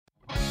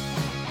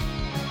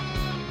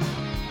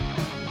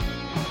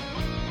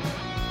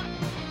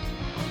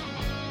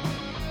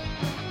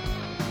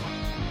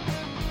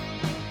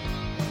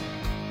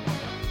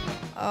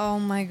Oh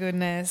my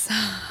goodness.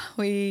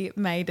 We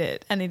made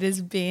it and it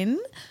has been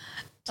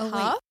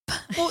tough.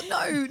 Well,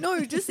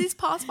 no, just this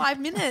past 5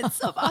 minutes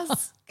of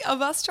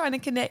us trying to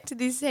connect to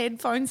this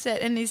headphone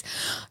set, and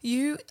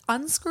you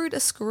unscrewed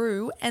a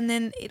screw and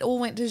then it all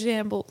went to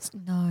shambles.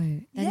 No,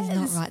 that is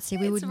not right. See,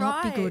 we would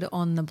not be good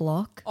on the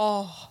block.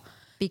 Oh,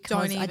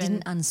 because I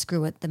didn't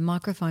unscrew it. The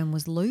microphone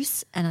was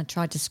loose and I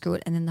tried to screw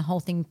it and then the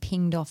whole thing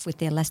pinged off with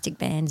the elastic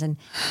bands and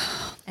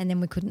then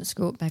we couldn't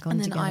screw it back on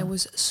together. And then I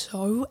was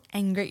so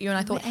angry at you and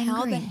I thought,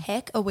 how the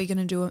heck are we going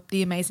to do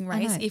The Amazing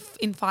Race if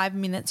in 5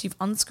 minutes you've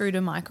unscrewed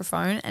a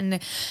microphone? And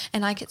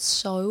I get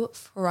so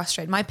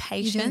frustrated. My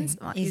patience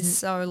is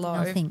so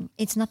low. Nothing.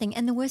 It's nothing.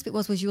 And the worst bit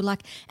was you were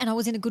like, and I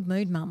was in a good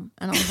mood, Mum.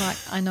 And I was like,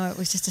 I know, it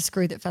was just a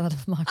screw that fell out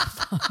of the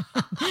microphone.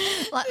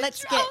 Like,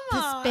 let's get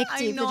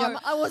perspective.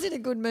 I was in a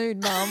good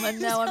mood, Mum,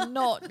 and now I'm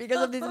not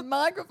because of this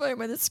microphone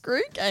where the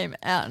screw came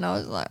out. And I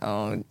was like,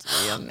 oh,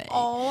 dear me.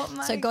 Oh,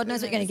 my So God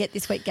knows what you're going to get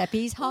this week,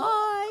 Gappies.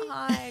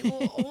 Hi.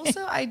 Well,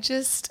 also,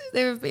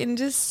 there have been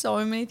just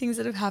so many things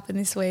that have happened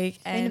this week.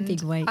 It's been a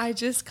big week. I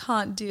just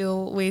can't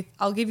deal with,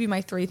 I'll give you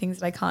my 3 things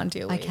that I can't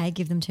deal with. Okay,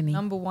 give them to me.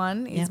 Number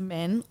 1 is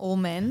men, all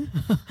men.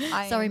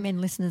 Sorry, men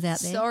listeners out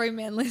there. Sorry,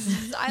 men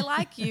listeners. I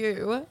like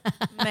you,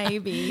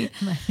 maybe.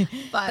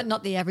 But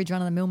not the average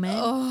run-of-the-mill man.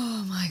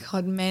 Oh, my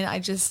God, men,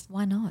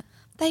 Why not?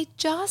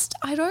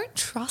 I don't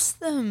trust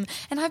them.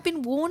 And I've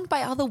been warned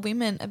by other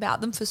women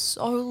about them for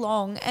so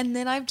long. And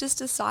then I've just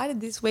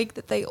decided this week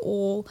that they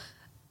all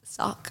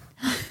suck.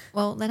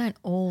 Well, they don't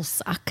all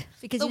suck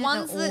because the you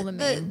ones don't know all the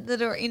men.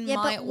 that are in my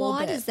but orbit.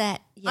 why does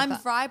that? Yeah, I'm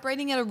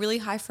vibrating at a really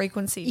high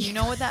frequency. Do you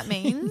know what that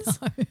means?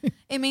 No.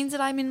 It means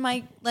that I'm in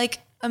my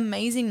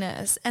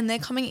amazingness and they're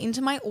coming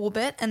into my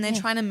orbit and they're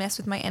trying to mess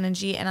with my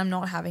energy and I'm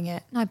not having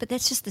it. No, but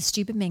that's just the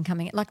stupid men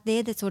coming. Like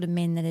they're the sort of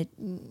men that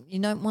you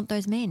don't want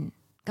those men.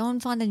 Go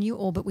and find a new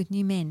orbit with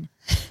new men.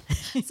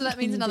 So that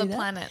means another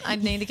planet. I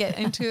need to get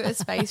into a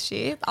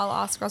spaceship. I'll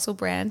ask Russell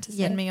Brand to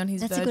send me on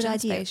his Virgin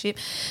spaceship.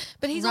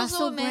 But he's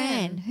Russell also a man.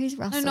 Brand. Who's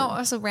Russell? No, not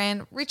Russell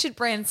Brand. Richard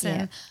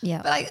Branson.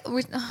 Yeah. But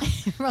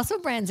Russell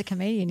Brand's a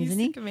comedian, isn't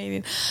he? He's a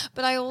comedian.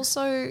 But I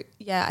also,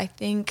 I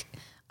think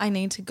I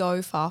need to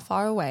go far,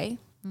 far away.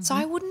 Mm-hmm. So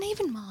I wouldn't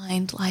even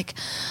mind,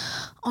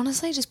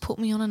 honestly, just put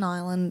me on an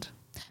island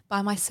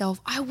by myself.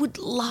 I would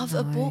love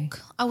a book.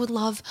 I would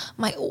love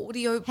my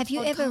audio. Have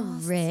you ever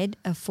read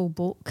a full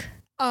book?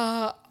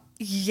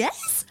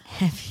 Yes.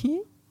 Have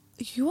you?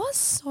 You are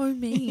so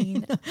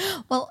mean.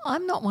 Well,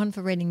 I'm not one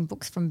for reading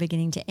books from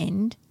beginning to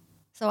end.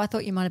 So I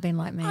thought you might have been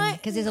like me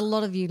because there's a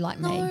lot of you like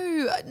me.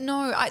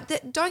 No.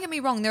 Don't get me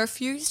wrong. There are a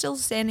few still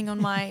standing on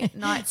my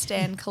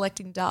nightstand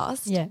collecting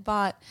dust. Yeah.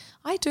 But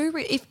I do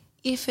read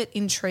if it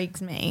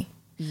intrigues me.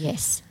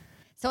 Yes.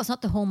 So it's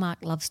not the Hallmark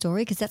love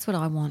story because that's what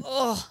I want.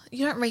 Oh,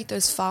 you don't read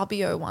those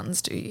Fabio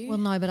ones, do you? Well,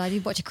 no, but I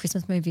did watch a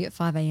Christmas movie at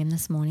 5 a.m.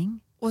 this morning.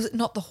 Was it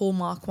not the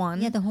Hallmark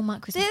one? Yeah, the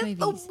Hallmark Christmas movies.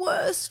 They're the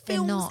worst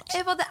films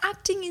ever. The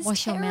acting is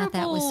Wash terrible. your mouth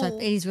out with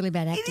soap. It is really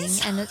bad acting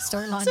and the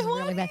storyline is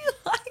really bad.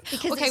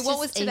 Because what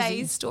was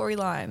today's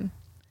storyline?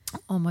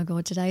 Oh, my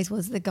God. Today's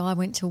was the guy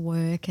went to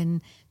work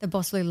and the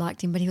boss really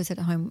liked him, but he was at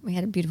home. We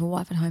had a beautiful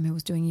wife at home who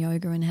was doing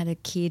yoga and had a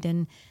kid,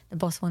 and the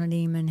boss wanted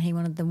him and he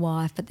wanted the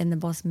wife, but then the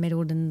boss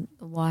meddled and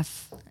the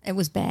wife, it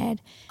was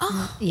bad.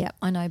 Oh. Yeah,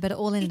 I know, but it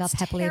all ended up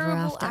happily ever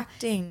after.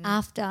 Acting.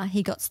 After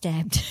he got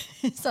stabbed.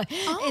 So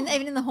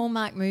even in the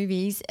Hallmark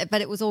movies,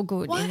 but it was all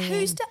good. What?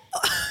 Who's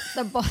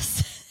the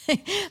boss?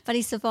 But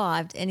he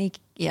survived, and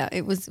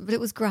it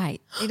was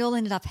great. It all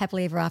ended up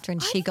happily ever after,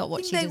 and she got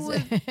what she deserved. I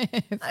don't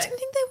think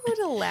they would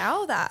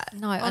allow that.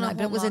 No, I know,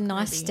 but it was a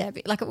nice stab.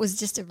 Like it was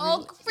just a.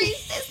 Oh,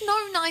 Chris, there's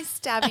no nice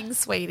stabbing,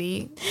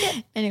 sweetie.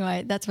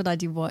 Anyway, that's what I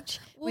did watch.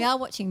 We are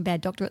watching Bad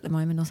Doctor at the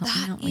moment, or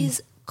something, aren't we? That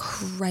is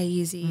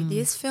crazy.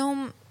 This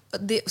film.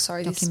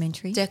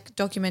 Documentary. This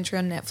documentary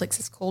on Netflix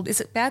is called.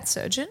 Is it Bad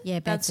Surgeon? Yeah,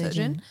 Bad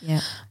Surgeon.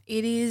 Yeah,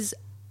 it is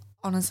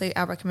honestly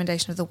our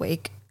recommendation of the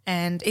week.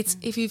 And it's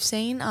if you've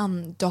seen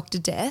Dr.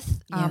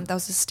 Death, that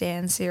was a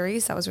Stan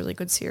series. That was a really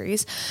good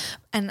series.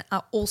 And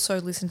I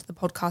also listened to the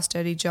podcast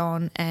Dirty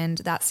John and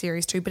that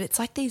series too. But it's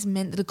like these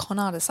men that are con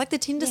artists, like the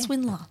Tinder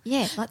swindler.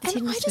 Yeah, like the Tinder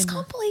swindler. And I just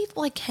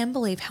can't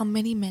believe how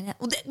many men.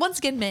 Well, once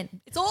again, men.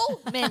 It's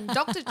all men.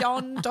 Dr.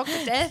 John,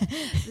 Dr.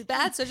 Death, the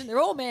Bad Surgeon, they're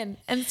all men.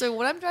 And so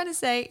what I'm trying to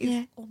say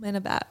is all men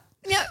are bad.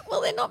 Yeah,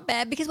 well, they're not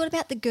bad because what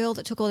about the girl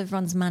that took all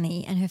everyone's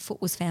money and her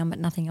foot was found but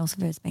nothing else of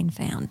her has been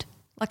found?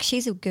 Like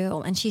she's a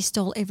girl and she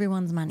stole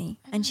everyone's money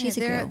and she's a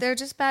girl. They're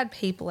just bad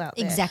people out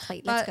there.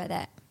 Exactly. Let's go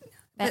that.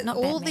 Not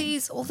all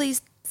these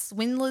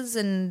swindlers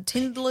and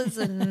tindlers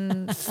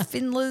and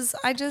finlers.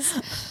 I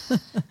honestly,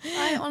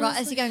 right,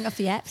 as you're going off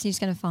the apps, you're just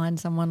going to find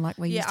someone like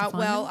we used to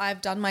find them?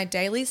 I've done my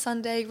daily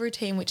Sunday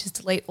routine, which is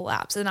delete all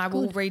apps, and I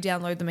will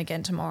re-download them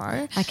again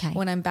tomorrow. Okay.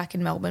 When I'm back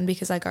in Melbourne,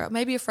 because I go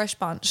maybe a fresh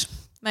bunch.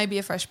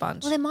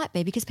 Well, there might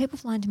be because people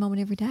fly into Melbourne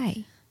every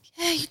day.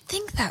 Yeah, you'd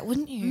think that,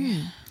 wouldn't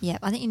you? Yeah,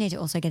 I think you need to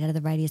also get out of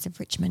the radius of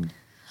Richmond.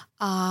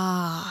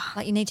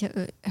 Like you need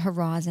to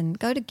horizon,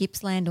 go to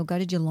Gippsland or go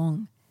to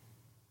Geelong.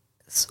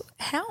 So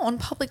how, on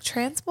public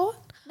transport?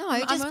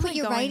 No, just put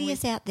your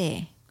radius out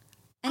there.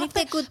 And if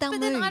they're good, they'll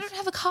move. But then I don't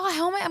have a car.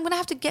 How am I? I'm going to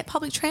have to get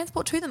public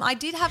transport to them. I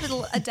did have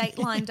a date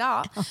lined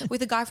up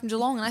with a guy from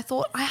Geelong, and I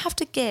thought, I have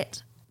to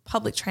get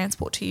public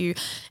transport to you.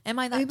 Am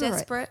I that Uber it.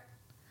 desperate?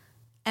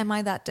 Am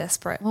I that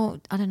desperate? Well,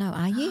 I don't know.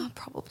 Are you?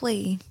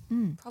 Probably.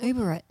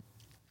 Uber it.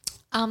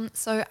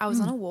 So I was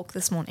on a walk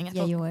this morning. I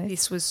thought you were.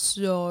 this was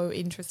so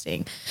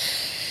interesting.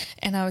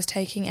 And I was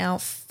taking our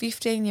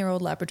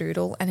 15-year-old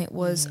Labradoodle, and it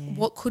was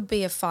what could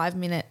be a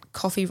 5-minute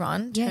coffee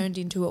run turned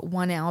into a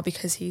 1 hour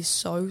because he's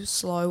so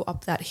slow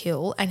up that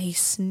hill and he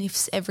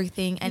sniffs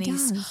everything and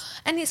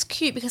and it's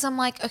cute because I'm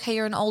like, okay,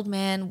 you're an old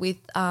man with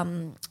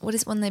what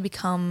is it when they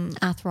become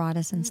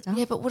Arthritis and stuff.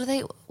 yeah, but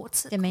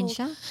what's it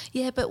Dementia? called?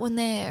 Yeah, but when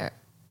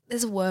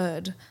there's a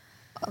word.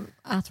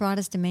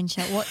 Arthritis,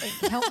 dementia. What?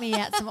 Help me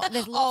out.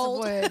 There's lots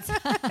of words.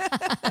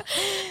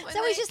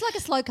 So he's just like a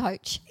slow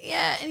coach.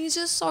 Yeah, and he's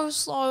just so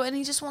slow and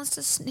he just wants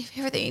to sniff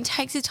everything. He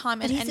takes his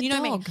time and he's a you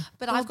know dog. me.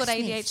 But I've got Dogs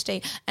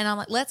ADHD and I'm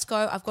like, let's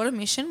go. I've got a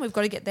mission. We've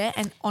got to get there.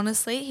 And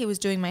honestly, he was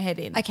doing my head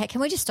in. Okay,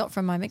 can we just stop for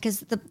a moment?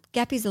 Because the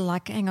Gappies are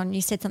like, hang on,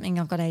 you said something,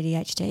 I've got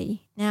ADHD.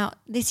 Now,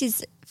 this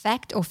is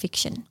fact or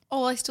fiction?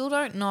 Oh, I still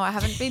don't know. I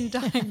haven't been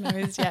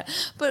diagnosed yet.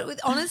 But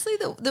honestly,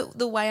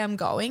 the way I'm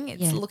going,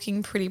 it's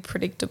looking pretty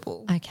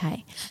predictable.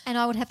 Okay. And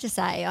I would have to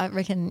say, I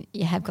reckon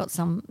you have got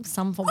some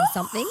form of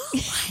something.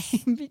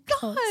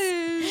 because,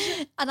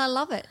 and I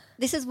love it.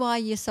 This is why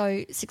you're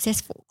so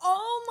successful.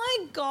 Oh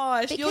my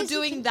gosh, Because you're you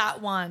doing can-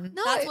 that one.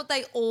 No. That's what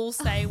they all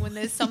say when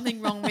there's something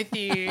wrong with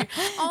you.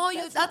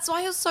 Oh, that's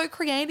why you're so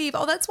creative.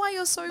 Oh, that's why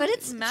you're so But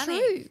it's manic.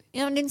 true.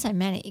 You know, I didn't say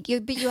manic. You're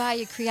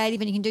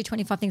creative and you can do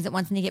 25 things at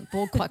once and you get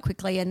bored quite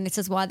quickly. And this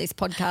is why this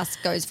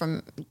podcast goes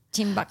from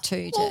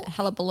Timbuktu to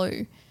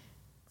Hullabaloo.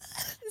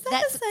 Is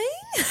that a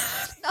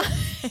saying?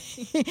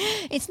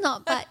 It's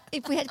not, but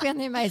if we had to be on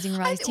the Amazing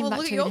Race, Well, Timbuktu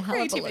look at your to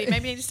creativity. Hullabaloo.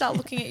 Maybe you need to start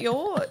looking at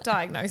your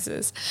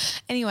diagnosis.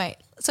 Anyway,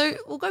 so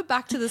we'll go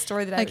back to the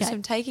story that Okay.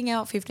 I'm taking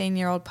our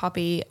 15-year-old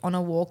puppy on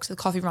a walk to the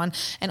coffee run,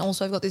 and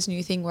also I've got this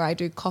new thing where I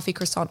do coffee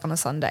croissant on a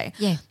Sunday.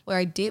 Yeah. Where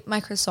I dip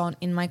my croissant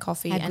in my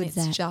coffee How and good's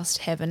it's that? just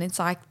heaven. It's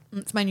like,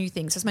 it's my new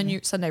thing. So it's my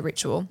new Sunday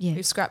ritual. Yeah.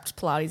 We've scrapped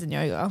Pilates and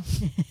yoga.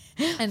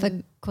 And For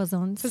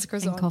croissants For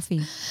croissants. and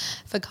coffee.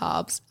 for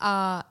carbs.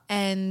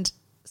 And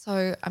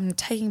so I'm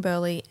taking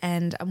Burley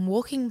and I'm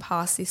walking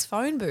past this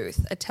phone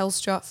booth, a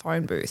Telstra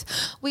phone booth,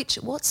 which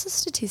what's the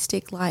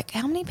statistic like?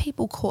 How many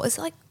people call? It's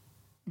like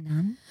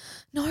None.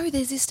 no,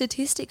 there's this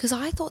statistic because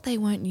I thought they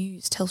weren't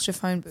used, Telstra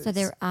phone booths. So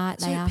they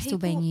are still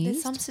being used?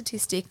 There's some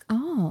statistic.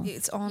 Oh.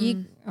 It's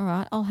on. All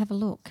right, I'll have a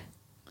look.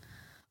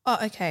 Oh,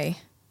 okay.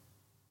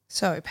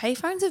 So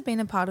payphones have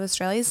been a part of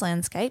Australia's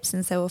landscape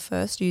since they were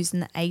first used in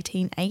the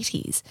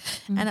 1880s.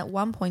 And at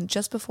one point,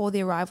 just before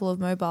the arrival of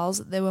mobiles,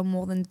 there were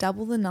more than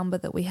double the number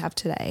that we have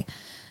today.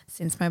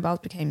 Since mobiles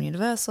became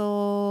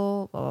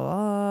universal, blah,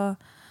 blah,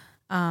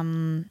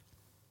 blah.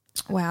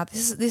 Wow,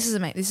 this is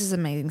amazing. This is an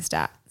amazing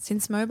stat.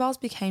 Since mobiles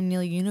became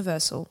nearly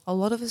universal, a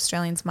lot of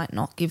Australians might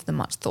not give them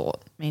much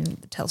thought, meaning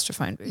the Telstra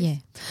phone booth, Yeah.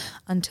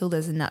 until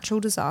there's a natural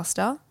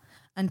disaster,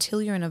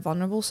 until you're in a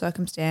vulnerable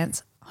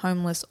circumstance,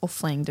 homeless or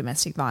fleeing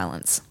domestic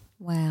violence.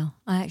 Wow.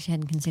 I actually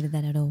hadn't considered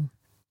that at all.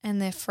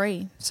 And they're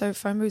free. So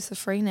phone booths are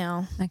free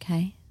now.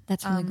 Okay.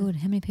 That's really good.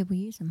 How many people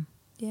use them?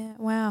 Yeah,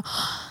 wow.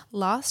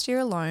 Last year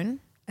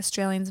alone,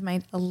 Australians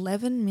made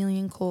 11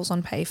 million calls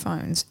on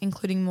payphones,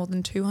 including more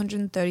than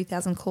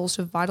 230,000 calls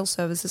to vital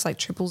services like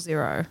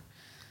 000.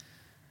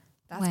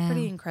 That's Wow.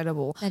 pretty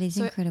incredible. That is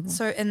incredible.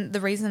 So, and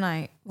the reason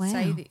I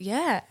say Wow. that,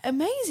 yeah,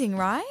 amazing,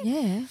 right?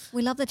 Yeah.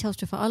 We love the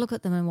Telstra phone. I look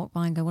at them and walk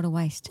by and go, what a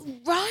waste.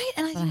 Right?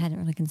 And I But I think hadn't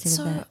really considered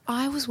so. that.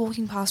 I was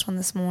walking past one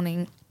this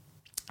morning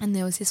and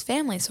there was this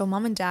family, so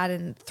mum and dad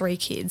and 3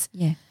 kids.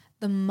 Yeah.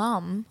 The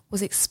mum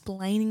was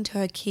explaining to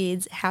her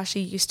kids how she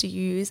used to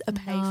use a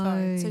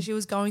payphone. No. So she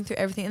was going through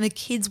everything and the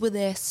kids were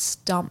there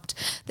stumped.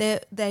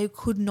 They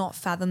could not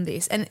fathom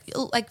this. And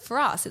like for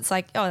us, it's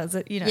like, oh, that's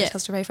a, Yeah.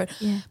 Telstra payphone.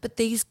 Yeah. But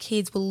these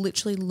kids were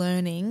literally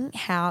learning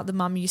how the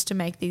mum used to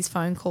make these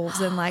phone calls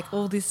and like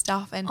all this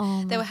stuff. And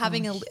Oh they my were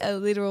having a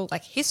literal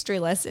like history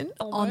lesson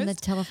almost. On the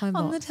telephone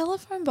On box. the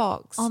telephone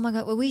box. Oh my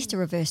God. Well, we used to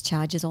reverse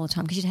charges all the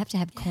time because you'd have to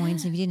have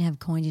coins. And if you didn't have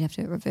coins, you'd have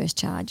to reverse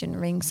charge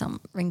and ring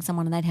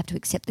someone and they'd have to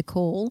accept the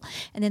call.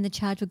 And then the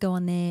charge would go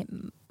on their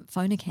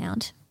phone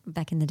account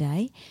back in the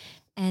day.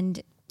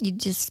 And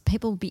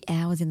people would be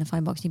hours in the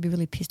phone box. You'd be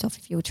really pissed off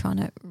if you were trying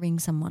to ring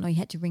someone or you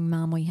had to ring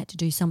mum or you had to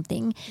do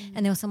something.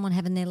 And there was someone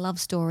having their love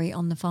story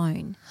on the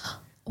phone.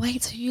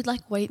 Wait, so you'd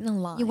like wait in a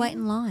line? You wait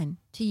in line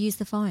to use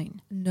the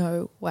phone.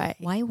 No way.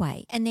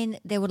 Way. And then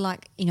there would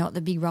at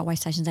the big railway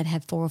stations, they'd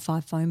have 4 or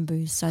 5 phone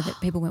booths so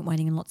that people weren't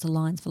waiting in lots of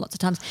lines for lots of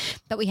times.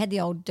 But we had the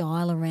old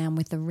dial around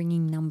with the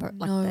ringing number,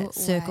 like No that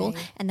circle,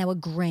 way. and they were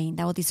green.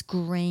 They were this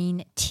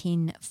green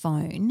tin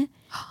phone.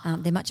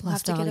 They're much more We'll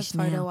have to get a stylish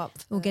photo now. up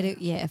We'll get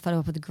a photo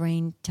up with a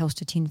green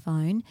Telstra tin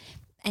phone.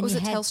 And Was you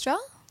it had- Telstra?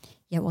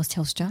 Yeah, it was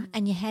Telstra.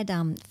 And you had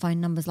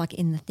phone numbers like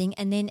in the thing.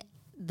 And then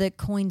the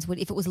coins would,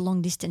 if it was a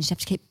long distance, you'd have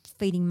to keep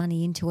feeding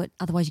money into it.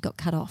 Otherwise you got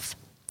cut off.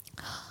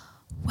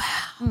 Wow.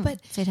 Wow. But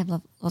so you'd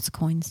have lots of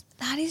coins.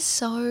 that is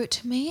so,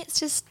 to me,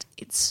 it's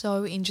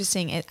so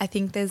interesting. I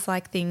think there's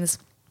like things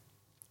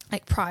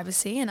like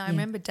privacy. And I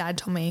remember Dad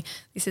told me,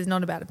 this is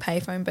not about a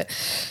payphone, but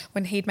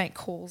when he'd make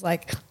calls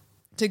like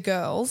to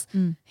girls,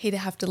 he'd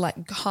have to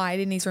like hide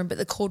in his room, but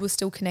the cord was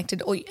still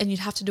connected, and you'd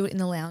have to do it in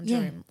the lounge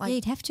room. Like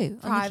you'd have to.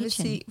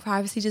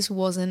 privacy just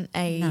wasn't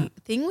a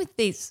thing with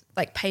these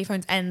like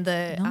payphones and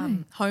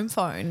the home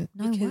phone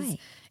because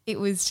it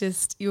was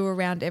just you were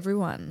around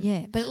everyone.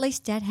 Yeah, but at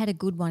least Dad had a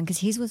good one because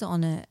his was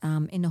on a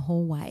in the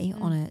hallway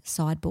on a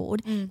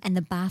sideboard, and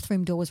the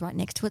bathroom door was right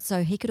next to it,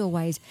 so he could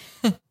always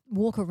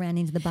walk around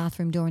into the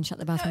bathroom door and shut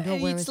the bathroom door.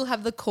 You'd still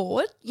have the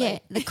cord? Yeah,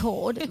 the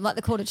cord. Like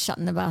the cord had shut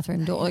in the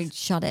bathroom door, he'd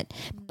shut it.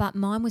 But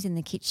mine was in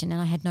the kitchen and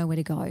I had nowhere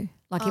to go.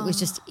 Like it was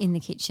just in the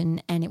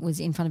kitchen and it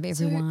was in front of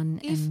everyone.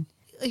 So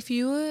if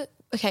you were,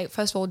 okay,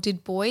 first of all,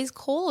 did boys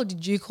call or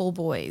did you call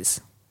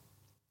boys?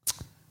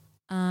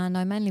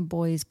 No, mainly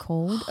boys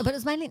called. But it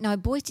was mainly, no,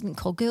 boys didn't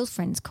call.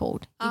 Girlfriends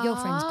called. Your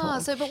girlfriends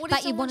called. So,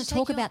 but you want to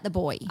talk about the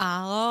boy.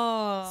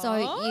 Oh.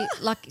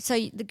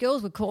 So the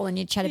girls would call and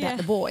you'd chat about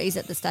the boys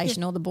at the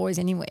station or the boys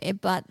anywhere,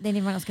 but then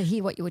everyone else could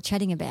hear what you were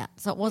chatting about.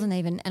 So it wasn't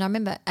even, and I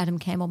remember Adam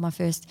Campbell, my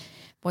first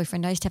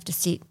boyfriend, I used to have to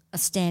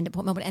stand at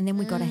Port Melbourne, and then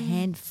we got a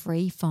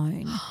hand-free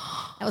phone.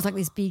 It was like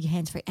this big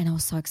hands-free, and I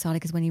was so excited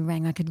because when he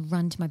rang, I could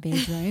run to my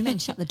bedroom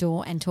and shut the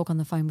door and talk on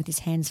the phone with this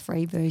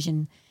hands-free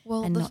version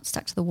and not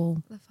stuck to the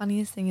wall. The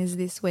funniest thing is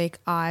this week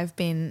I've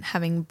been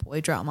having boy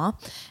drama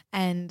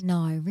and...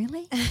 No,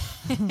 really?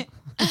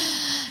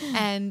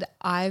 And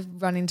I've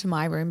run into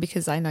my room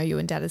because I know you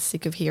and Dad are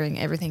sick of hearing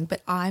everything,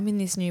 but I'm in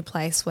this new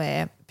place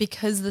where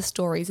because the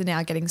stories are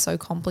now getting so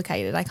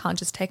complicated, I can't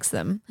just text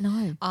them.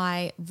 No.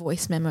 I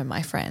voice memo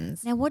my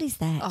friends. Now, what is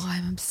that? Oh,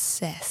 I'm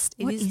obsessed.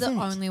 What is is the it?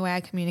 only way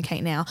I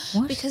communicate now.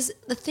 What? Because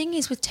the thing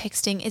is with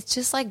texting, it's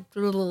just like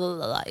blah, blah, blah,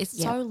 blah.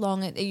 It's so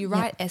long. You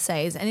write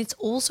essays, and it's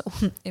also,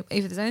 if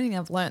there's anything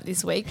I've learnt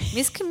this week,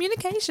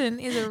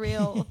 miscommunication is a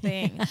real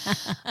thing.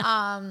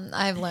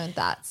 I've learned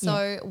that.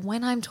 So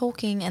when I'm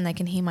talking and they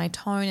can hear my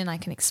tone and I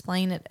can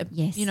explain it,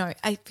 you know,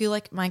 I feel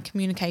like my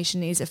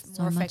communication is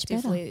more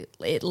effectively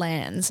it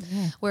lands.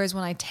 Yeah. Whereas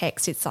when I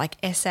text, it's like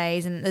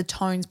essays and the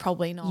tone's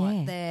probably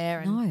not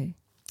there.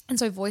 And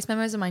so voice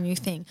memos are my new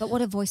thing. But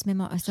what are voice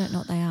memo? I don't know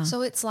what they are.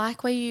 So it's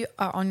like where you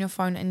are on your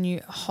phone and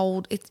you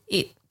hold it.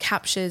 It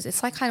captures.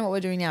 It's like kind of what we're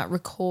doing now. It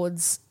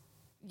records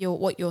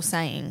what you're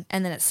saying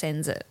and then it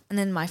sends it. And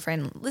then my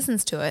friend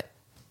listens to it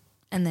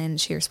and then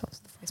she responds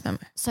to the voice memo.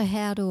 So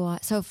how do I?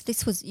 So if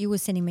this was you were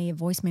sending me a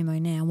voice memo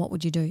now, what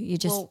would you do? You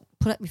just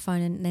put up your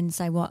phone and then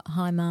say what?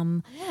 Hi,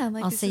 Mum. Yeah,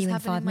 like I'll see you in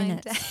 5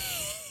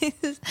 minutes.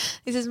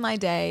 This is my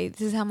day.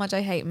 This is how much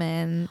I hate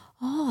men.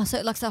 Oh, so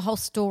like the whole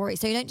story.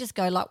 So you don't just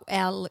go like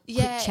our quick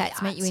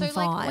chats, meet you in 5.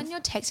 Like when you're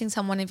texting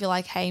someone, if you're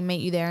like, hey,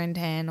 meet you there in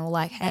 10 or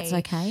like, hey. That's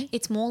okay.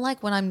 It's more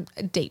like when I'm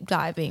deep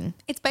diving.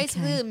 It's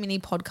basically a mini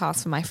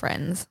podcast for my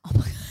friends. Oh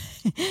my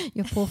God.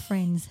 Your poor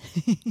friends.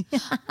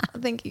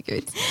 Thank you,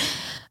 good.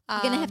 You're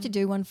going to have to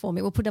do one for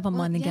me. We'll put it up on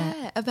Mind the Gap.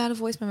 Yeah, about a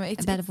voice memo.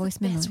 It's a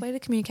voice memo. Best way to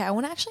communicate. I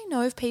want to actually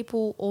know if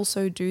people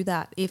also do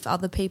that, if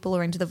other people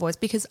are into the voice,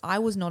 because I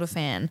was not a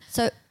fan.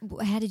 So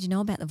how did you know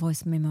about the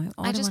voice memo?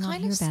 I just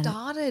kind of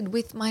started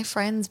with my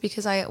friends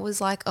because I was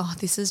like, oh,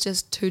 this is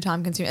just too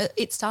time consuming.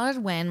 It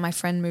started when my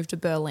friend moved to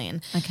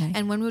Berlin. Okay.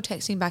 And when we were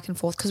texting back and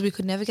forth, because we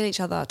could never get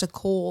each other to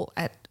call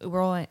we're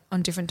all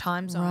on different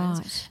time zones.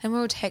 Right. And we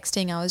were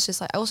texting, I was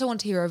just like, I also wanted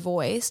to hear her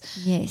voice.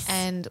 Yes.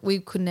 And we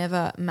could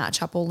never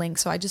match up or link.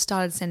 So I just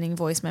started sending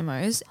voice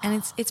memos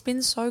and it's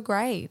been so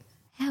great.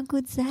 How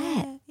good's that?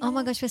 Yeah. Oh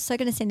my gosh, we're so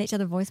going to send each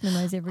other voice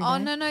memos every day. Oh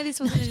no,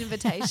 this wasn't an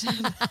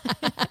invitation.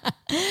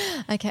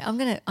 Okay, I'm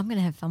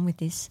gonna have fun with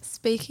this.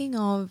 Speaking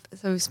of,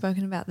 so we've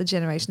spoken about the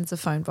generations of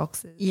phone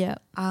boxes. Yeah.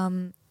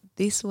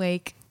 This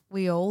week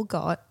we all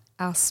got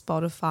our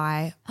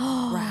Spotify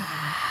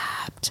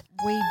Wrapped.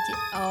 We did.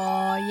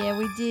 Oh yeah,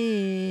 we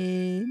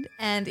did.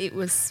 And it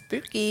was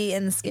spooky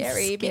and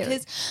scary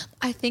because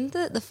I think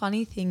that the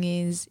funny thing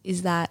is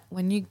that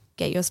when you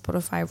get your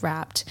Spotify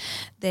Wrapped,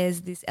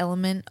 there's this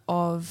element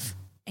of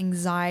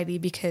anxiety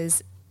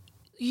because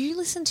you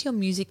listen to your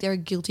music, there are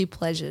guilty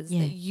pleasures that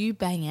you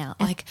bang out.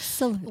 Like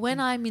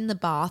when I'm in the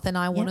bath and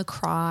I want to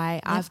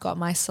cry, I've got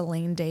my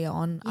Celine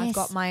Dion, I've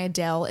got my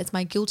Adele. It's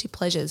my guilty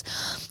pleasures.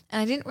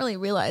 And I didn't really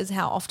realize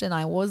how often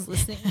I was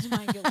listening to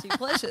my guilty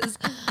pleasures.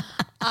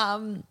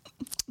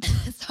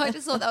 So I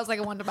just thought that was like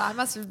a wonder bar. I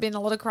must have been a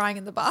lot of crying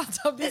in the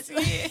bathtub this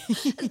year.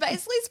 It's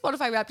basically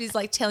Spotify Wrapped is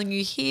like telling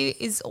you here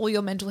is all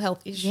your mental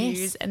health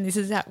issues and this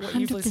is what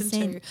you've listened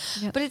to.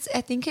 Yep. But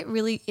I think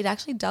it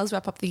actually does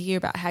wrap up the year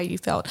about how you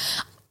felt.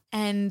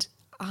 And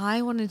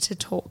I wanted to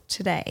talk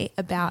today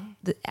about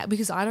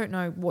because I don't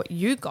know what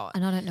you got.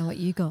 And I don't know what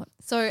you got.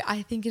 So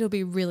I think it'll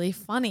be really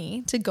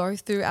funny to go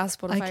through our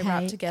Spotify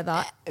Wrapped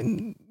together.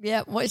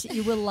 Yeah,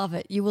 you will love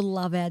it. You will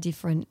love our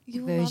different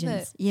versions. Love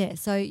it. Yeah,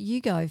 so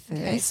you go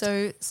first.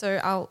 Okay,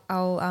 so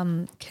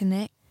I'll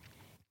connect.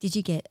 Did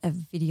you get a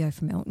video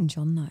from Elton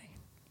John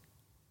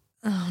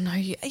though? Oh no,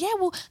 yeah.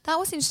 Well, that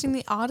was interesting.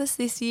 The artist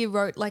this year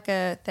wrote like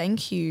a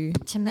thank you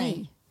to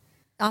me.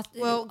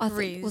 Well,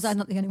 was I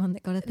not the only one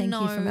that got a thank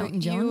you from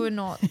Elton John? You were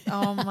not.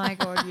 Oh my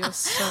God, you're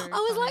so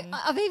I was like,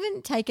 I've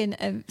even taken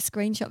a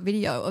screenshot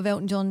video of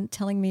Elton John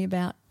telling me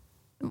about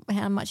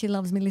how much he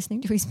loves me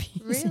listening to his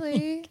music.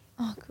 Really?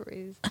 Oh,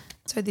 Chris.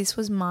 So this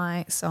was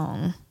my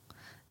song.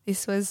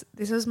 This was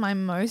my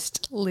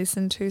most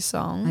listened to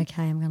song.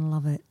 Okay, I'm going to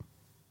love it.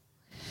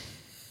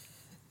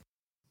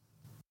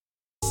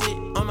 Sit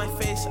on my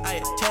face, I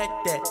attack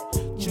that.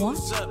 What?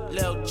 Choose up,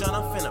 Lil John,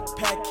 I'm finna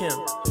pack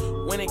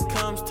him. When it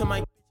comes to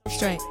my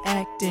Straight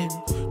acting.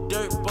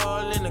 dirt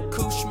ball in the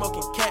coupe,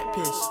 smoking cat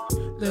piss.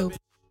 Lil,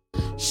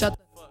 shut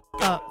the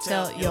fuck up.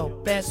 Tell your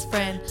best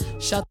friend.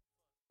 Shut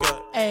the fuck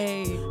up.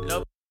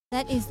 Ayy.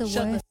 That is the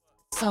Shut the worst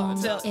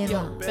song Tell your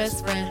ever.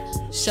 best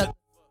friend. Shut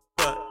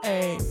the fuck up.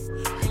 Ayy.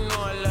 You know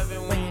I love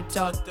it When you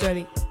talk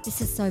dirty.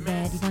 This is so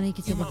bad. If only you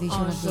could see the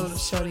visual of Little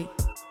this. shorty.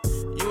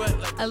 You act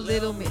like A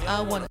little me.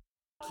 I want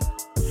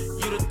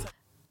you the type.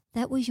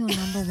 That was your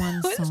number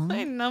one What's song.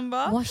 my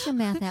number? Wash your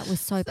mouth out with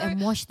soap So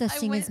and wash the I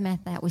singer's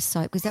went- mouth out with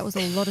soap because that was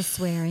a lot of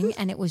swearing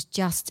and it was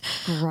just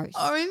gross.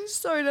 Orange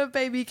Soda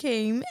Baby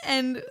Keem.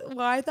 And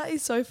why that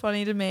is so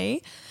funny to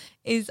me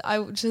is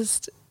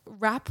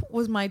rap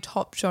was my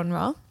top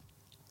genre.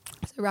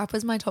 So rap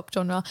was my top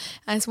genre.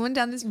 And I just went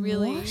down this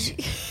really,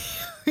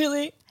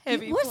 really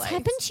heavy What's place.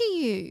 happened to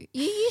you?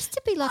 You used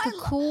to be like a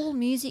cool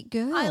music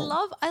girl. I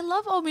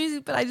love old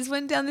music, but I just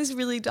went down this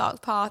really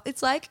dark path.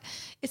 It's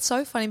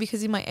so funny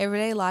because in my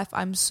everyday life,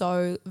 I'm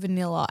so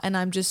vanilla and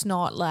I'm just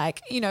not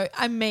like,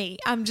 I'm me.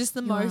 I'm just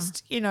the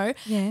most, Yeah.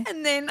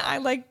 And then I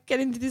like get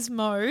into this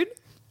mode.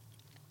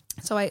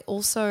 So I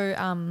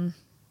also,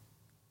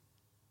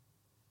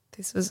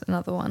 this was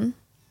another one.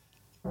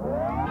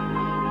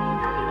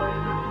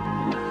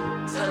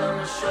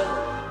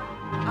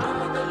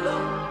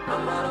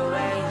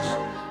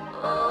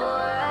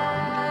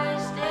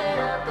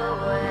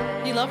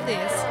 You love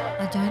this.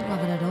 I don't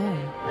love it at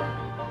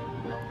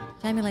all.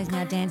 Jamie Lee's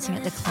now dancing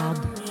at the club.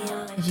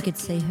 If you could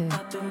see her.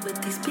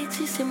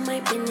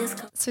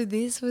 So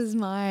this was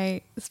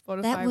my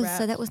Spotify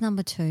rap. That was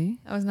number 2.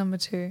 That was number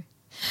 2.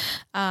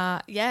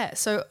 Yeah.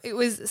 So it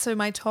was. So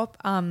my top.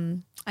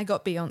 I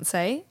got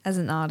Beyonce as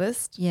an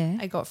artist. Yeah.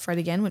 I got Fred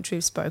again, which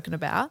we've spoken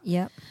about.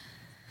 Yep.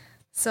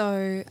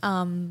 So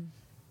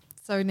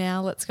so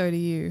now let's go to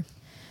you.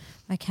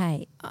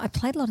 Okay. I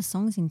played a lot of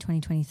songs in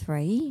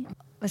 2023.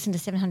 Listened to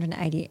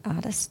 780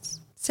 artists.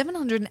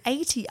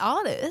 780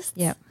 artists.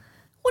 Yep.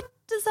 What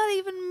does that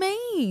even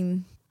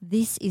mean?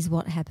 This is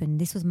what happened.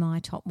 This was my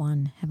top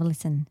one. Have a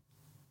listen.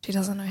 She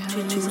doesn't know how to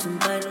listen.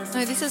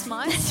 No, this is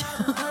mine.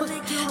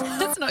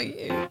 That's not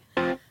you.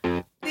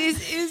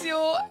 This is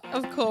your.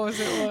 Of course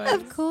it was.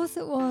 Of course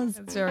it was.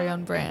 It's very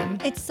on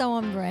brand. It's so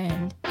on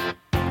brand.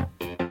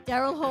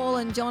 Daryl Hall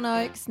and John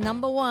Oakes,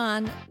 number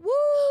 1.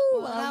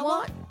 Woo! I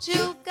want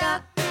you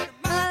got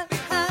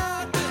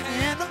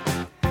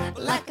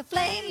like a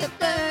flame that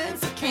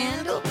burns a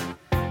candle.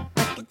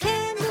 Like a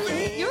candle.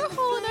 You're a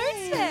Hall and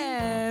Oates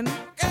fan.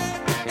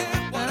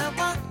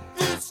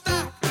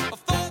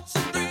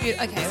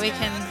 Okay, we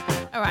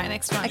can. All right,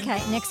 next one.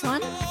 Okay, next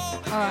one.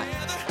 All right.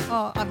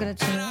 Oh, I've got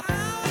to tune it.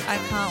 I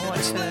can't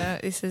watch her.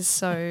 This is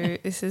so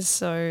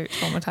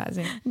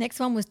traumatizing. Next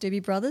one was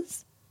Doobie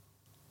Brothers.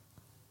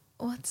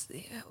 What's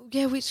the?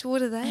 Yeah,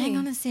 what are they? Hang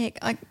on a sec.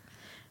 Oh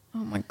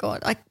my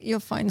God. Your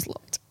phone's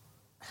locked.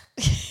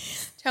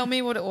 Tell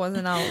me what it was,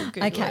 and I'll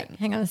Google Okay, it.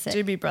 hang on a sec.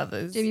 Doobie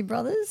Brothers. Doobie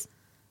Brothers.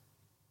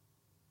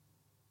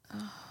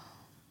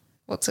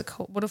 What's it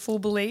called? What a Fool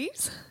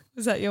Believes.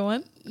 Was that your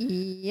one?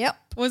 Yep.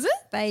 Was it?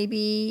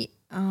 Baby.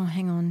 Oh,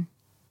 hang on.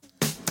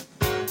 Is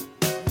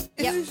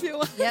Yep. this your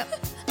one? Yep.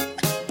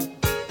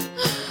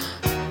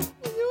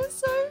 You were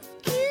so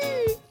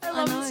cute. I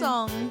love the know.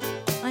 song.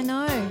 I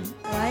know,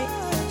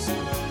 right?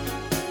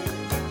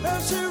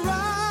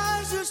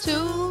 To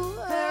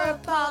her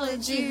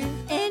apology,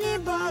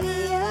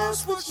 anybody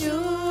else would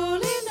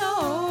surely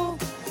know.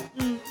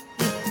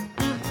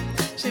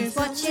 She's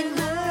watching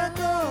her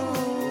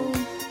go.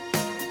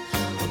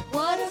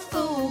 What a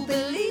fool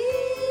believes.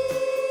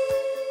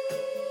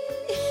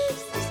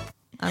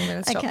 I'm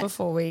going to stop Okay.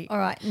 before we. All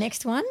right,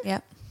 next one.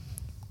 Yep.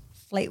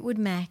 Fleetwood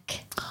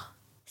Mac.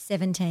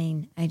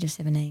 17, age of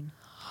 17.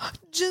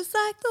 Just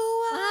like the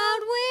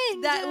wild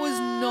wind. That was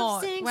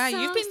not. Wow,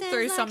 you've been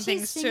through some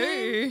things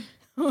too.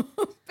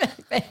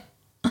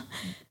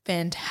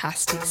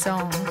 Fantastic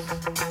song.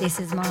 This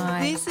is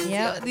my.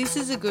 This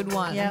is a good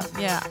one. Yep.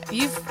 Yeah.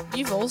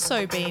 You've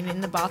also been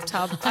in the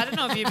bathtub. I don't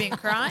know if you've been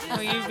crying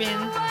or you've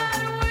been.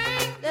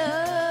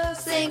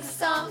 Sing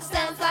song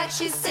sounds like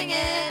she's singing.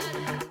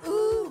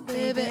 Ooh,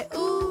 baby,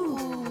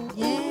 ooh.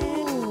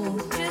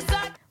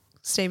 Yeah.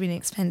 Stevie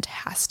Nicks,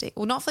 fantastic.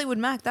 Well, not Fleetwood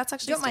Mac. That's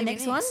actually You want my Stevie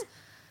next Nicks. one?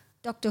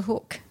 Dr.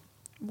 Hook.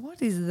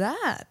 What is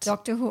that?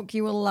 Dr. Hook,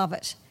 you will love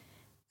it.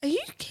 Are you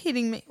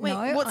kidding me? Wait,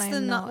 No, what's I the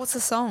am not. what's the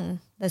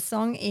song? The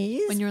song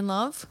is. When you're in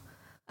love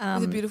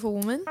with a beautiful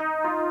woman.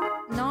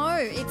 No,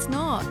 it's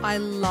not. I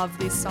love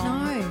this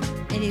song. No,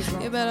 it is You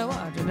wrong. better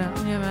watch it now.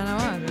 You better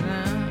watch it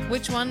now.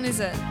 Which one is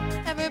it?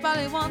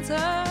 Everybody wants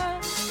her.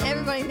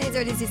 Everybody knows what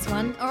it is, this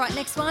one. All right,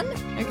 next one.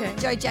 Okay.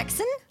 Joe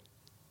Jackson.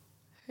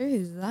 Who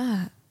is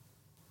that?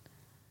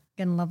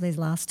 You're going to love these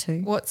last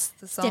two. What's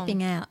the song?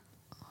 Stepping Out.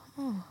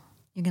 Oh.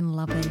 You're going to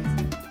love these.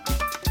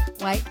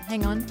 Wait,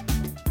 hang on.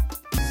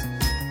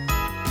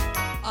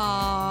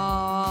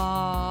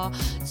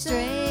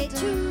 Straight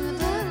to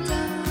the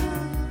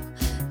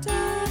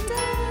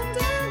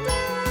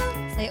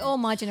love. See, all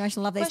my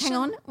generation love these. Question.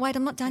 Hang on. Wait,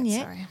 I'm not done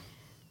yet. Sorry.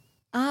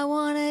 I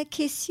want to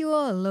kiss you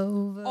all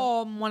over.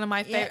 Oh, one of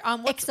my favorite.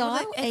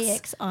 Exile,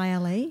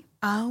 A-X-I-L-E.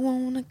 I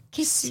want to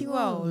kiss you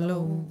all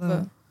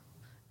over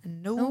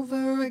and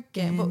over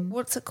again. But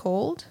what's it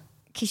called?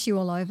 Kiss you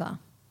all over.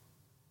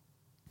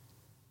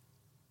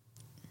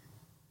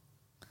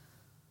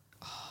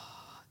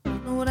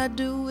 Don't know what I'd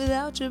do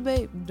without you,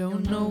 babe.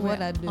 Don't know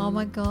what I'd do. Oh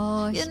my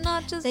gosh. You're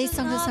not just These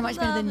songs are so much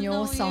better than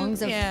your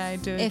songs. Yeah, I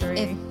do F, agree.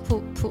 F,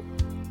 put.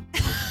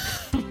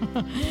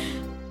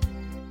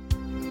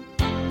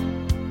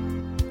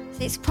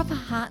 See, it's proper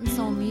heart and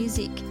soul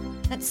music.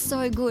 That's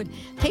so good.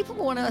 People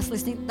want us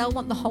listening, they'll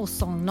want the whole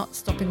song, not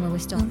stopping where we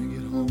stop.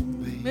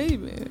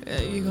 Baby,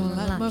 you're gonna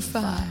light my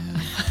fire.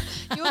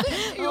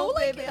 You're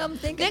like, I'm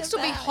thinking next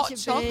will be about hot you,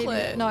 chocolate.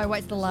 baby. No, wait,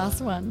 it's the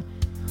last one.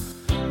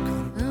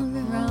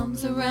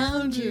 Arms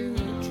around you.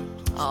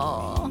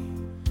 Oh,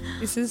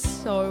 This is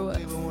so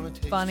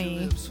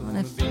funny.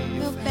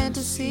 your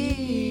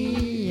fantasy.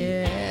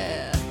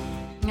 Yeah.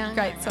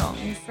 Great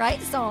songs.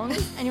 Great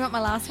songs. And you want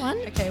my last one?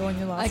 Okay, your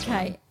last one.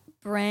 Okay.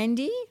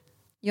 Brandy,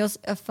 you're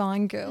a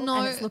fine girl. No.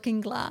 And it's Looking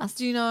Glass.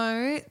 Do you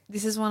know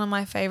this is one of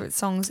my favorite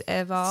songs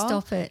ever?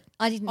 Stop it.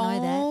 I didn't know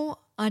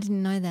that. I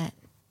didn't know that.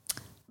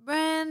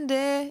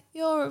 Brandy,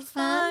 you're a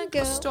fine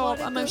girl. Stop!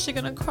 I'm actually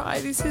gonna cry.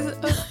 This is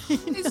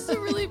a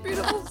really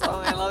beautiful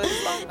song. I love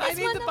this song. I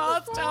need the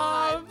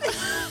bathtub.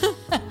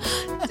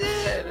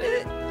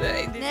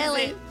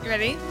 Nelly. You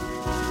ready?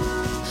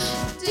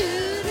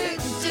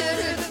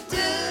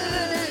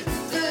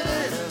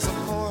 There's a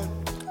port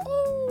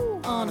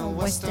On a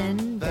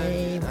western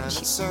bay, where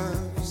she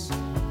serves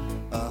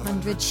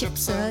 100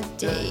 ships a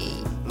day.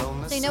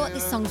 So you know what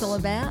this song's all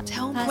about?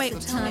 Tell me. Pass Wait, the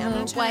tell me. time I'm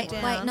gonna of- turn it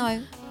Wait, down.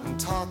 no. and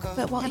talk of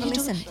But what Have are a you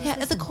listen. doing? Yeah,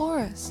 at the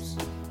chorus.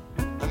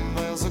 and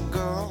there's a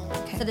girl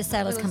So the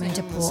sailors come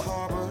into in this port.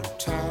 harbor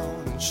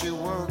town and she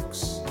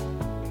works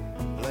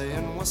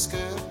laying whiskey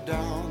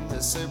down. They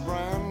say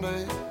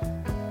Brandy,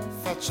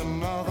 fetch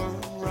another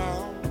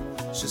round.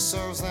 She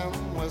serves them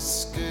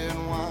whiskey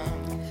and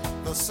wine.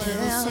 The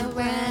sailors say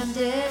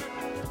Brandy,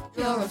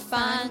 you're a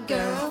fine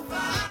girl.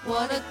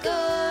 What a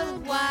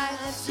good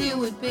wife you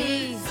would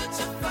be.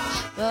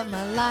 But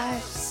my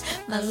life's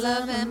my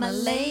love and my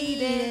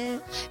lady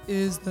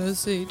Is the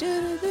sea.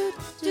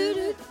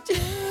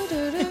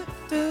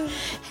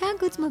 How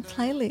good's my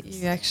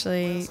playlist? You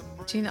actually,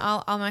 do you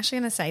know, I'm actually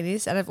going to say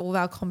this. Out of all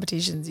our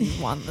competitions,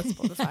 you've won the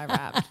Spotify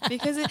Wrapped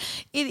because it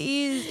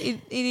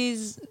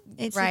is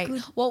It's a great.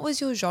 good- What was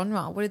your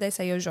genre? What did they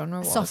say your genre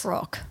was? Soft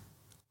rock.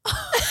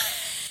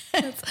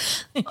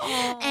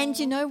 And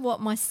you know what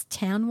my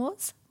town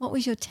was? What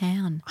was your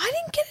town? I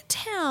didn't get a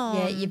town.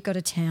 Yeah, you've got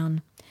a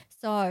town.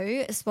 So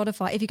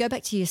Spotify, if you go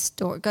back to your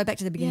store, go back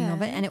to the beginning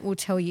of it, Yeah. and it will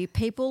tell you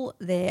people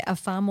there are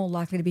far more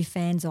likely to be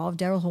fans of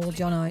Daryl Hall,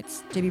 John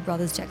Oates, Doobie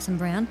Brothers, Jackson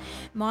Brown.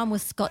 Mine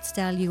was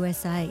Scottsdale,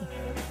 USA.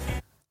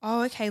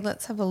 Oh, okay.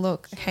 Let's have a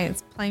look. Okay,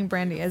 it's playing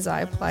Brandy as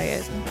I play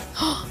it.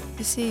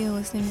 You see, you're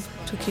listening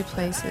to Cute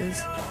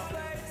Places.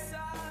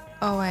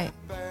 Oh wait,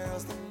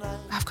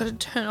 I've got to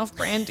turn off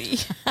Brandy.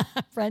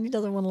 Brandy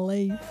doesn't want to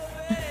leave.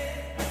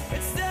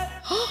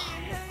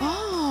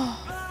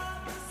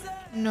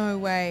 No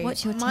way.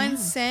 What's your Mine's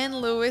town? San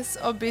Luis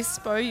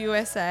Obispo,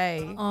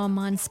 USA. Oh,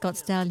 mine's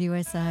Scottsdale,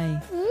 USA.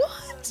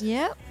 What?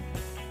 Yep.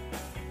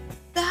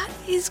 That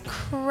is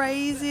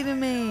crazy to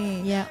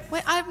me. Yeah.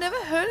 Wait, I've never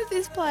heard of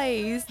this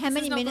place. How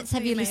many minutes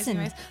have you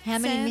listened? How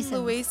many San listens?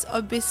 Luis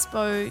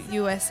Obispo,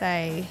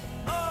 USA.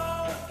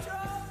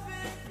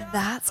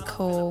 That's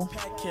cool.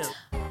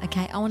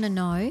 Okay, I want to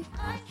know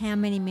how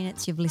many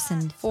minutes you've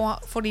listened.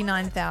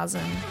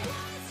 49,000.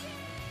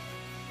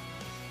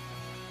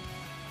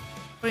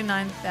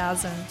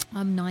 49,000.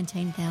 I'm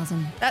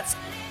 19,000. That's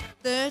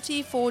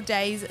 34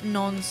 days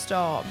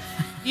non-stop.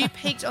 You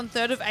peaked on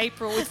 3rd of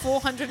April with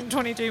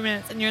 422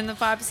 minutes and you're in the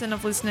 5%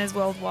 of listeners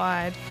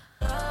worldwide.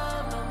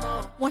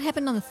 What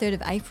happened on the 3rd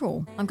of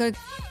April?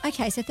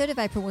 Okay, so 3rd of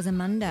April was a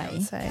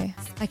Monday. Say.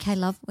 Okay,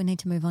 love, we need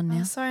to move on now.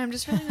 I'm sorry, I'm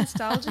just really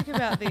nostalgic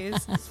about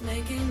this.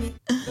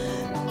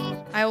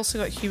 I also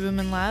got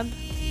Huberman Lab.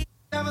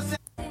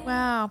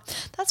 Wow.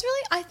 That's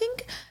really,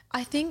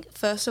 I think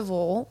first of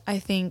all, I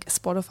think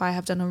Spotify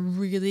have done a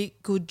really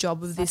good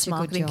job of this Such a good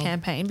marketing job.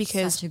 campaign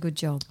because Such a good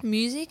job.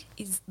 music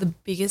is the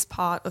biggest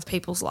part of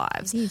people's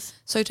lives. It is.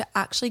 So to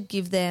actually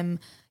give them,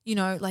 you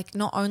know, like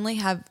not only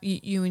have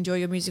you enjoy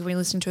your music when you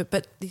listen to it,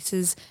 but this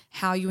is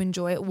how you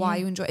enjoy it, why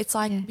you enjoy it. It's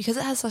like because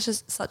it has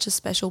such a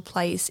special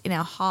place in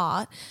our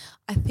heart,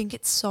 I think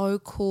it's so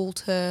cool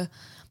to,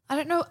 I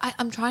don't know,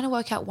 I'm trying to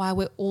work out why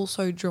we're all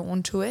so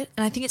drawn to it.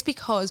 And I think it's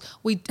because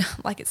we,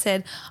 like it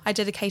said, I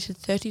dedicated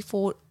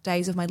 34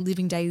 days of my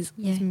living days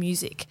with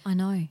music. I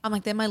know. I'm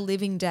like, they're my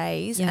living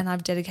days, and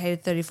I've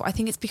dedicated 34. I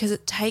think it's because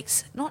it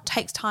takes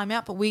time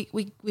out, but we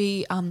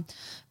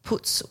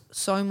put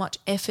so much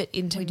effort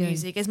into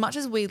music. As much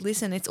as we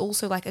listen, it's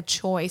also like a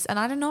choice. And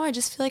I don't know, I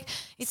just feel like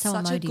it's So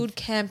such emotive. a good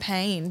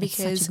campaign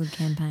because such a good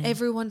campaign.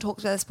 everyone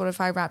talks about the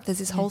Spotify Wrapped. There's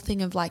this whole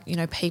thing of like, you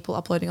know, people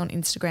uploading on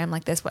Instagram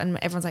like this, and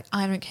everyone's like,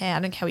 I don't care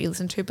what you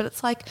listen to. But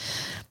it's like,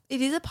 it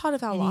is a part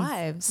of our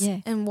lives,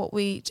 and what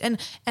we and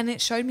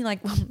it showed me like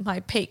my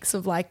peaks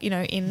of like, you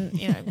know,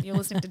 you're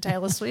listening to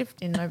Taylor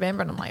Swift in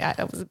November, and I'm like,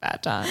 that was a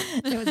bad time.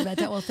 It was a bad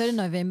day. Well, 3rd of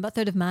November,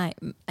 3rd of May,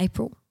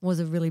 April was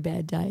a really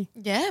bad day.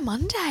 Yeah,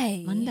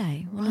 Monday.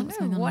 What I was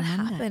going know on what on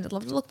Monday? happened. I'd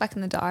love to look back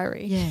in the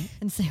diary. Yeah,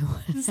 and see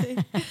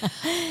what.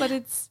 But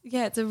it's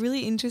a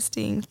really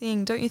interesting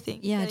thing, don't you think?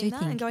 Yeah, I Getting do that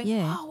think, and going,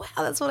 yeah. oh wow,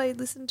 that's what I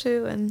listened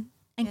to, and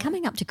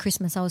Coming up to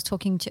Christmas, I was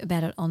talking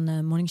about it on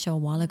the morning show a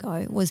while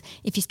ago, was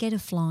if you're scared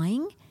of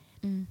flying,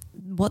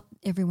 what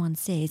everyone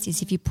says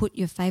is if you put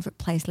your favourite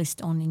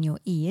playlist on in your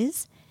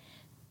ears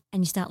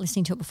and you start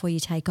listening to it before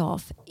you take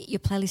off, your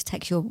playlist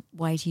takes your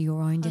way to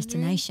your own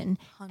destination,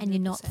 and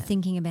you're not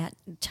thinking about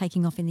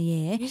taking off in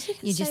the air. Music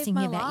has you're just saved thinking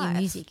my about life. your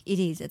music. It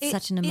is. It's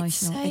such an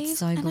emotional. It's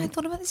so and I good.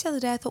 thought about this the other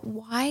day. I thought,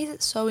 why is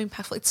it so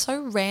impactful? It's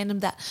so random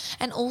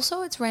and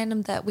also it's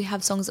random that we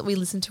have songs that we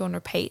listen to on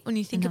repeat. When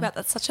you think about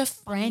that's such a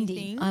funny Brandy,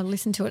 thing. I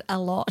listen to it a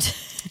lot.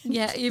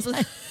 Yeah, you've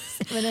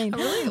 17.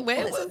 really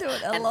I listen to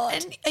it a lot.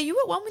 And are you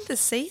at one with the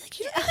sea? Like,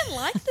 you don't even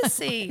like the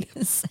sea.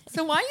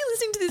 So why are you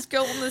listening to this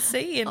girl on the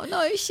sea? And Oh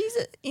no,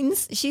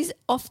 she's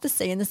off the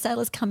sea, and the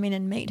sailors come in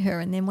and meet her,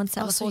 and then one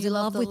sailor so falls you in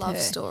love love the with love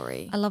her.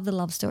 story. I love the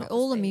love story.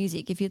 All the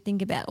music, if you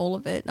think about all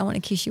of it, I Want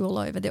to Kiss You All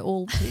Over. They're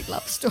all big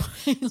love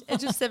stories.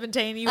 Edge of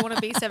 17, you want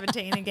to be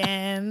 17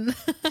 again.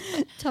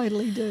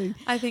 Totally do.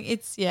 I think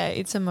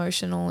it's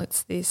emotional.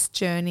 It's this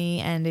journey,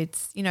 and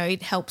it's, you know,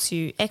 it helps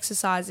you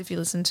exercise if you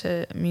listen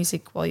to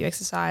music while you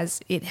exercise.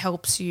 It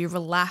helps you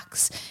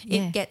relax.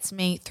 Yeah. It gets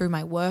me through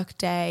my work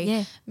day.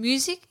 Yeah.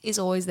 Music is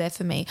always there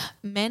for me.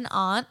 Men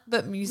aren't,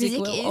 but music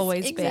will is,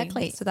 always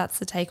exactly. be. So that's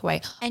the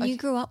takeaway. And you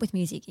grew up with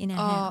music in our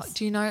house.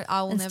 Do you know,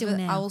 I will And still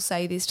never, now. I will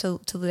say this till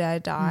the day I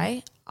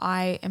die.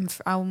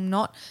 I'm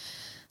not,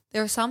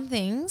 there are some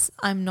things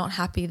I'm not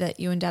happy that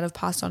you and Dad have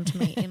passed on to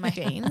me in my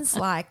genes.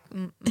 Like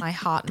my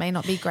heart may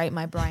not be great,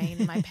 my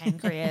brain, my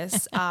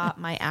pancreas,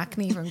 my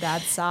acne from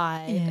Dad's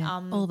side,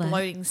 all that.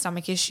 bloating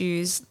stomach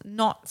issues.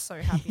 Not so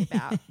happy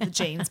about the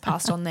genes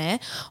passed on there.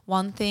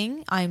 One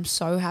thing I'm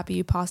so happy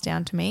you passed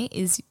down to me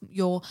is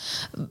your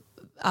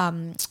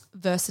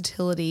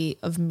versatility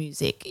of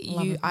music.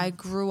 I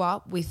grew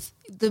up with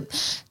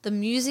the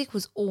music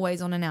was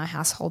always on in our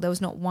household. There was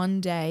not one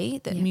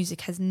day that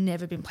music has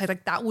never been played.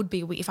 Like that would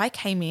be if I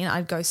came in,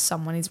 I'd go,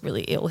 someone is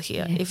really ill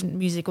here if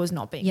music was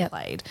not being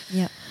played.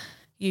 Yeah.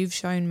 You've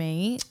shown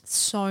me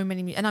so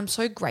many, and I'm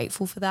so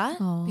grateful for that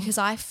because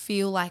I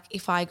feel like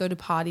if I go to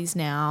parties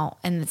now,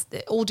 and it's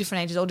all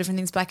different ages, all different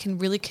things, but I can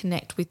really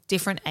connect with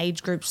different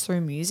age groups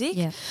through music.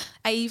 Yeah.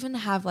 I even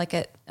have like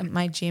at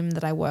my gym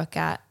that I work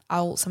at,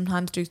 I'll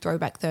sometimes do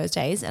Throwback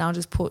Thursdays, and I'll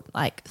just put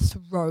like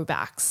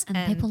throwbacks,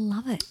 And people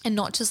love it. and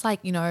not just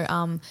like, you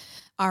know,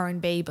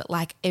 R&B, but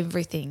like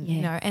everything,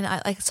 you know. And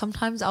I like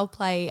sometimes I'll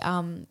play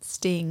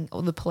Sting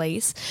or The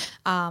Police,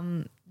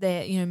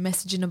 their, you know,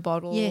 Message in a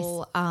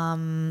Bottle,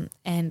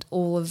 and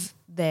all of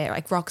their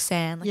like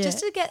Roxanne, like just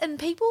to get, and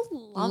people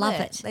love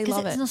it. They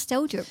love it's it.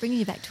 nostalgia. It brings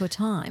you back to a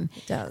time.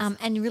 It does.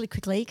 And really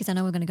quickly, because I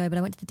know we're going to go, but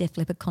I went to the Def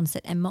Leppard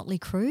concert and Motley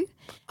Crue.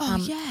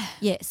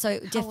 Yeah. So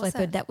Def was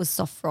Leppard, that was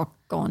soft rock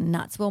gone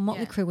nuts. Well,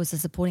 Motley Crue was a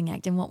supporting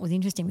act, and what was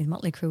interesting with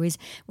Motley Crue is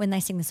when they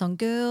sing the song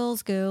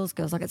 "Girls, Girls,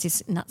 Girls," like it's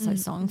this nutso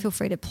song. Feel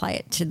free to play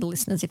it to the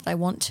listeners if they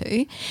want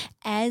to.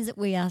 As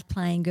we are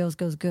playing "Girls,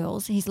 Girls,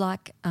 Girls," he's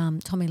like,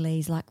 Tommy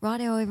Lee's like,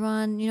 "Righto,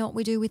 everyone, you know what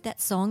we do with that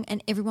song?"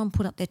 And everyone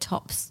put up their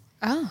tops.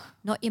 Oh,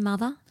 Not your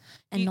mother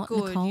and not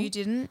good. Nicole. You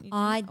didn't?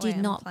 I Oh, did yeah,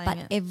 I'm not, playing but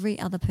it. every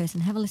other person.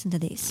 Have a listen to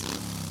this.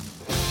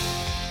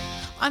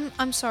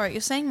 I'm sorry. You're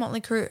saying Motley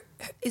Crue?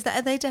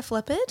 Are they Def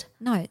Leppard?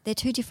 No, they're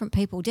two different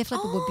people. Def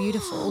Leppard were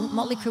beautiful.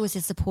 Motley Crue is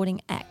a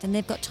supporting act, and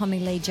they've got Tommy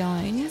Lee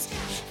Jones,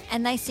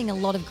 and they sing a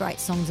lot of great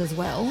songs as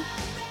well.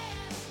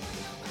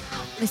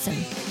 Listen.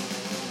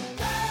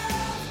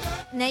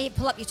 Now you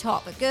pull up your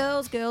top, but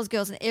girls, girls,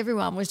 girls, and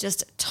everyone was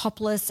just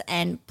topless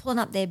and pulling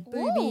up their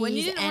boobies. Oh, and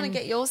you didn't want to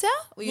get yours out?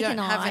 Well, you Nick don't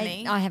and have I,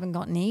 any. I haven't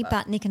got any,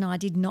 but Nick and I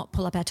did not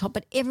pull up our top.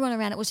 But everyone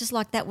around it was just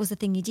like that was the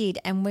thing you did,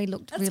 and we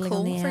looked That's really cool.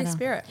 on the Free outer.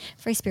 spirit.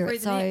 Free spirit.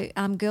 Breathe So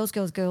it girls,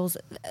 girls, girls.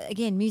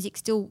 Again, music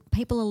still.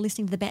 People are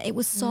listening to the band. It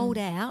was sold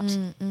out,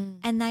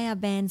 and they are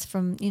bands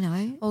from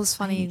Well, it's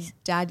funny. 80s.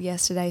 Dad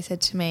yesterday said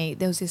to me,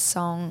 there was this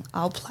song,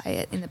 I'll play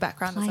it in the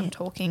background as Play I'm it.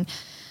 talking,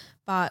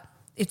 but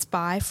it's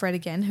by Fred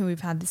again, who we've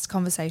had this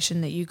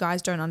conversation that you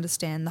guys don't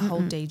understand the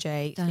whole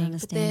DJ Don't thing.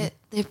 understand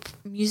But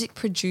they're music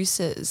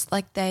producers.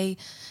 Like they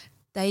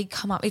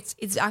come up.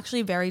 It's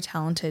actually very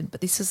talented. But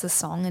this is the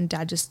song, and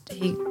Dad just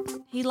he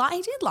did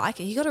like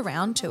it. He got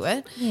around to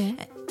it. Yeah.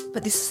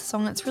 But this is a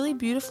song that's really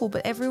beautiful.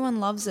 But everyone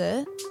loves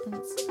it. And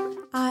it's,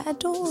 I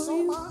adore So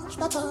you. much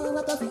better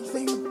at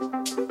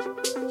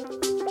everything.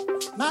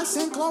 Nice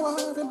and glow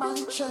in my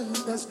shade,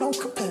 there's no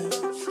compare.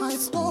 I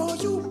adore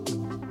you.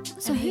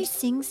 So who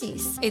sings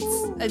this? It's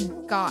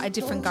a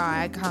different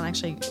guy. I can't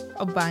actually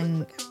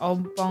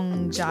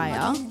Obong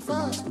Jaya.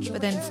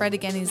 But then Fred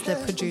again is the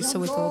producer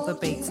with all the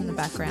beats in the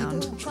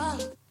background.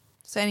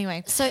 So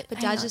anyway, but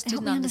Dad just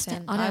didn't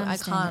understand. I don't I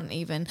understand can't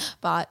even.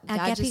 But Our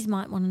Dad gappies just,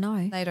 might want to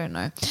know. they don't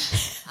know.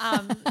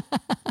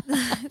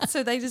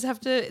 So they just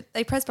have to,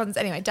 they press buttons.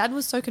 Anyway, Dad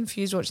was so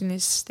confused watching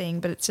this thing,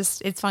 but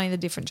it's funny the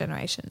different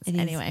generations. It is.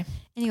 Anyway.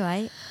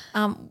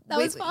 That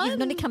was fun. You've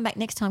got to come back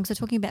next time because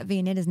we're talking about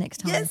Viennettas next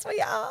time. Yes,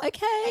 we are.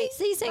 Okay.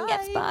 See you soon,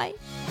 Gaps. Bye. Bye.